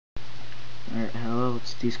Alright, hello,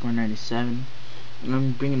 it's D-Score97, and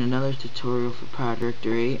I'm bringing another tutorial for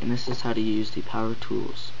PowerDirector 8, and this is how to use the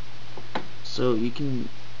PowerTools. So you can,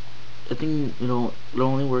 I think it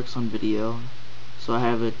only works on video, so I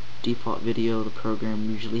have a default video the program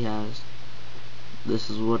usually has. This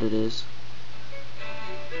is what it is,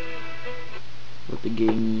 with the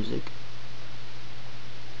game music.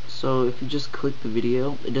 So if you just click the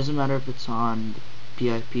video, it doesn't matter if it's on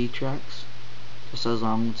PIP tracks, just as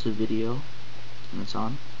long as it's a video and it's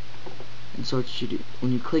on. And so what you do,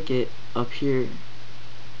 when you click it, up here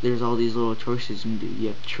there's all these little choices you can do. You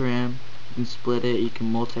have trim, you can split it, you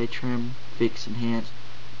can multi-trim, fix, enhance,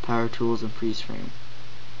 power tools, and freeze frame.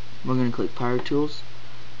 We're going to click power tools.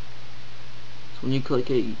 So when you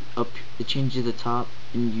click it, it changes the top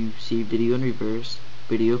and you see video in reverse,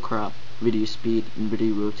 video crop, video speed, and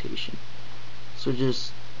video rotation. So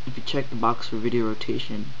just, if you check the box for video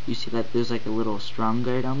rotation, you see that there's like a little strong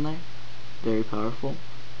guy down there, very powerful.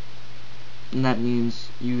 And that means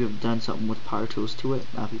you have done something with power tools to it.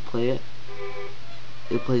 Now if you play it,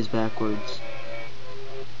 it plays backwards.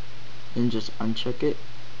 Then just uncheck it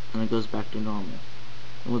and it goes back to normal.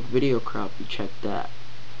 And with video crop, you check that.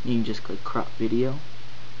 You can just click crop video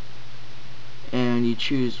and you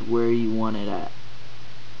choose where you want it at.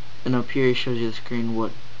 And up here it shows you the screen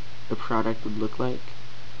what the product would look like.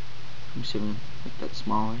 I'm just gonna make that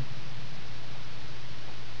smaller.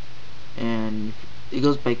 And it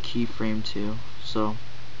goes by keyframe too, so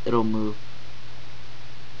it'll move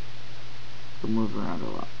around a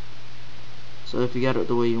lot. So if you got it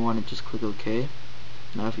the way you want it, just click OK.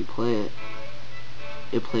 Now if you play it,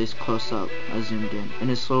 it plays close up. I zoomed in,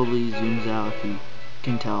 and it slowly zooms out. If you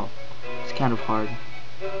can tell, it's kind of hard.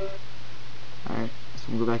 Alright, so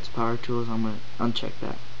I'm gonna go back to power tools. I'm gonna uncheck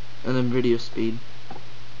that, and then video speed.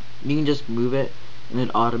 You can just move it, and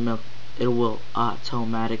it will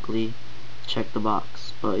automatically check the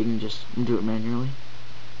box, but you can just do it manually.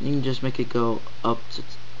 You can just make it go up to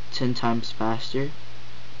 10 times faster,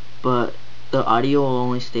 but the audio will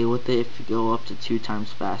only stay with it if you go up to 2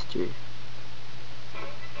 times faster.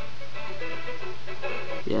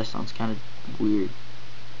 Yeah, sounds kind of weird.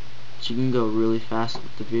 But you can go really fast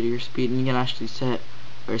with the video speed, and you can actually set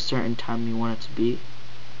a certain time you want it to be,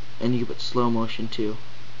 and you can put slow motion too.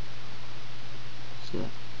 See that?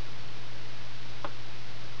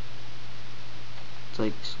 It's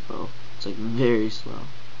like slow. It's like very slow.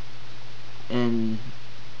 And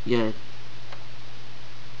yeah,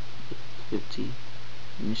 50.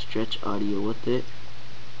 And you stretch audio with it.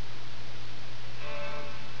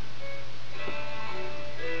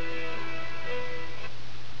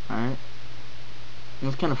 Alright.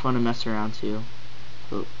 It's kind of fun to mess around too.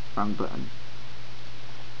 Oh, wrong button.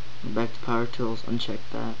 Go back to power tools, uncheck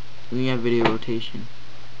that. And then you have video rotation.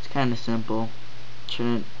 It's kind of simple.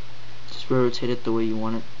 Shouldn't just rotate it the way you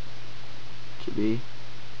want it to be.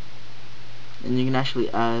 And you can actually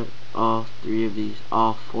add all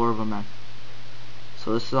 4 of them.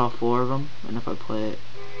 So this is all 4 of them, and if I play it,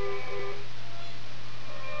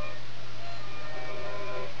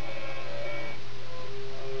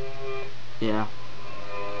 yeah,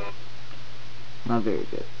 not very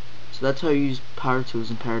good. So that's how you use power tools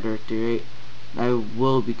in PowerDirector 8. I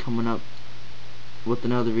will be coming up with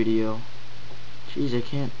another video. Jeez, I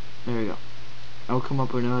can't. There we go. I will come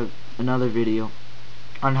up with another video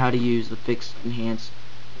on how to use the fix, enhance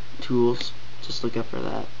tools. Just look up for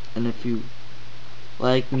that. And if you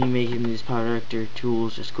like me making these PowerDirector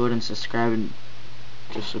tools, just go ahead and subscribe, and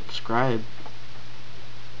just subscribe.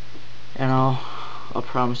 And I'll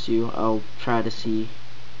promise you I'll try to see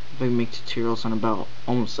if I can make tutorials on about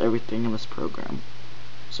almost everything in this program.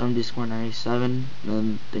 So I'm D-Score97,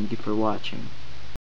 and thank you for watching.